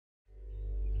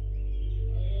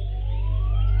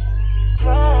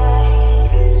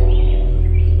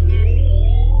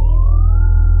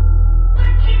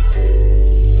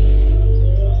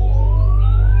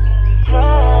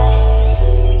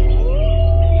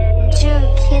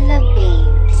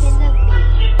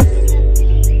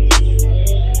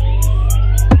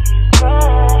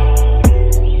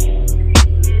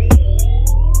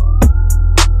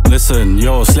Listen,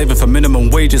 yo, slaving for minimum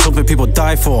wages, something people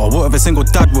die for. What if a single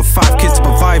dad with 5 kids to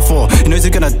provide for? He knows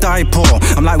he's gonna die poor.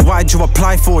 I'm like, why'd you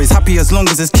apply for? He's happy as long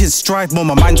as his kids strive more.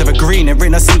 My mind's evergreen, ain't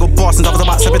written a single bar since I was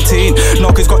about 17.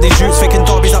 Knockers got these youths faking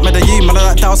derbies at Medellin. Man,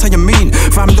 like, that's how you mean.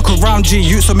 Fam, look around, G.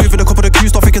 Youths are moving a couple of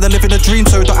Q's, start thinking they're living a dream.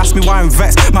 So don't ask me why I'm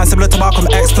vexed. Man, similar to Malcolm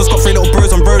X, plus got 3 little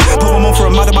bros on road. Put my mum for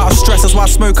a mad amount of stress, that's why I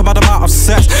smoke a mad amount of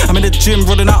sex. I'm in the gym,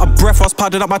 running out of breath, I was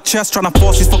padding up my chest, trying to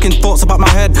force these fucking thoughts about my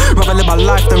head. Rather live my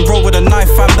life than roll with a knife,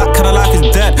 fam, that kind of life is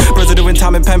dead. Bros are doing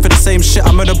time and pen for the same shit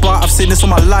I'm on about. I've seen this all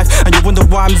my life, and you wonder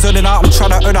why I'm zoning out. I'm trying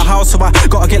to own a house, so I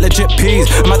gotta get legit peas.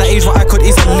 I'm at the age where I could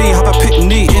easily have a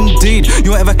picnic, indeed.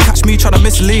 You won't ever catch me trying to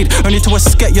mislead, only to a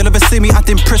skate, you'll never see me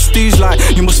acting prestige. Like,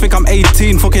 you must think I'm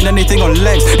 18, fucking anything on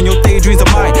legs. And your daydreams are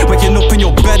mine, waking up in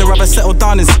your bed, or rather settle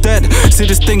down instead. See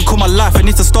this thing called my life, I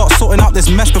need to start sorting out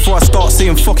this mess before I start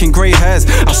seeing fucking grey hairs.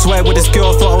 I swear with this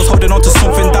girl, thought I was holding on to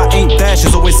something that ain't there.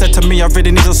 She's always said to me, I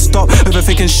really need to stop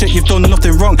overthinking shit, you've done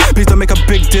nothing wrong, please don't make a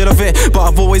big deal of it. But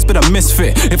I've always been a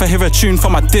misfit, if I hear a tune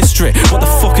from my district, what the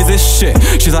fuck is this shit?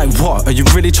 She's like, what, are you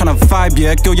really trying to vibe?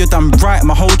 Yeah, girl, you're damn right,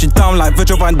 I'ma hold you down like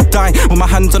Virgil van Dijk, with my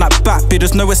hands on that back, bitch,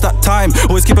 just know it's that time.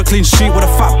 Always keep a clean sheet with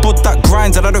a fat bud that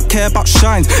grinds, and I don't care about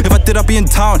shines. If I did, I'd be in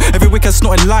town every weekend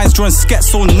snorting lines, drawing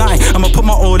skets all night. I'ma put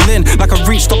my all in, like I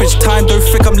reach stoppage time. Don't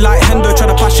think I'm like Hendo,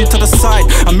 trying to pass you to the side.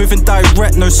 I'm moving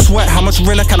direct, no sweat, how much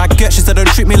realer can I get? She said don't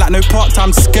treat me like no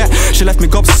part-time sket. She left me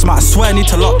gobsmacked, I swear I need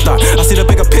to lock that. I see the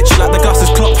bigger picture like the glasses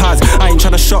Klopp has. I ain't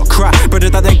trying to shot crap, brother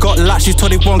that they got latched. She's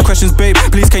 21 questions, babe,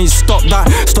 please can you stop that?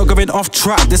 Stop going off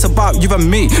track, this about you and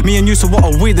me and you, so what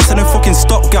are we? This ain't no fucking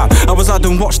stopgap. I was out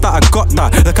and watched that, I got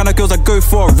that. The kind of girls I go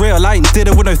for are real, I ain't did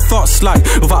it with no thoughts, like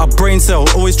without a brain cell.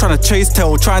 Always trying to chase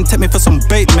tail, try and tempt me for some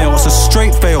bait mail. It's a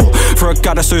straight fail for a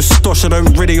guy that's so stush. I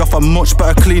don't really offer much,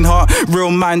 but a clean heart,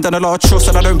 real mind and a lot of trust,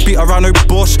 and I don't beat around no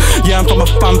bush. Yeah, I'm from a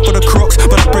fan for the crooks,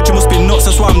 but the bridge must be nuts,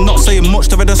 that's why I'm not saying much.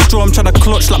 They're in a straw, I'm trying to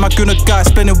clutch like my gunner guy,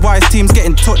 spinning wise teams, get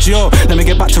in touch, yo. Let me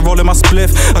get back to rolling my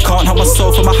spliff. I can't help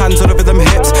myself with my hands all over them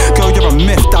hips. Girl, you're a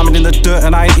myth, diamond in the dirt,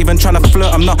 and I ain't even trying to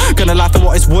flirt. I'm not gonna lie for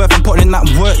what it's worth, I'm putting in that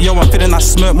work, yo. I'm feeling that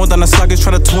smirk more than a slag is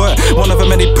trying to twerk. One of the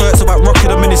many perks about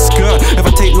rocking a mini skirt. If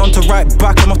I take long to write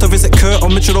back, I'm off to visit Kurt or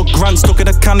Mitchell or Grant, stuck in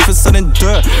a can for selling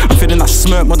dirt. I'm feeling that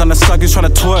smirk more than a slag is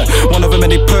trying to twerk. One of the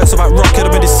many perks about rocking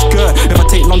a mini skirt. If I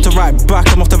take long to write back,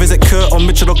 I'm off to visit Kurt or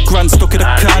Mitchell or Grant, stuck in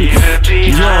a can.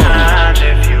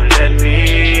 If you let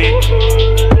me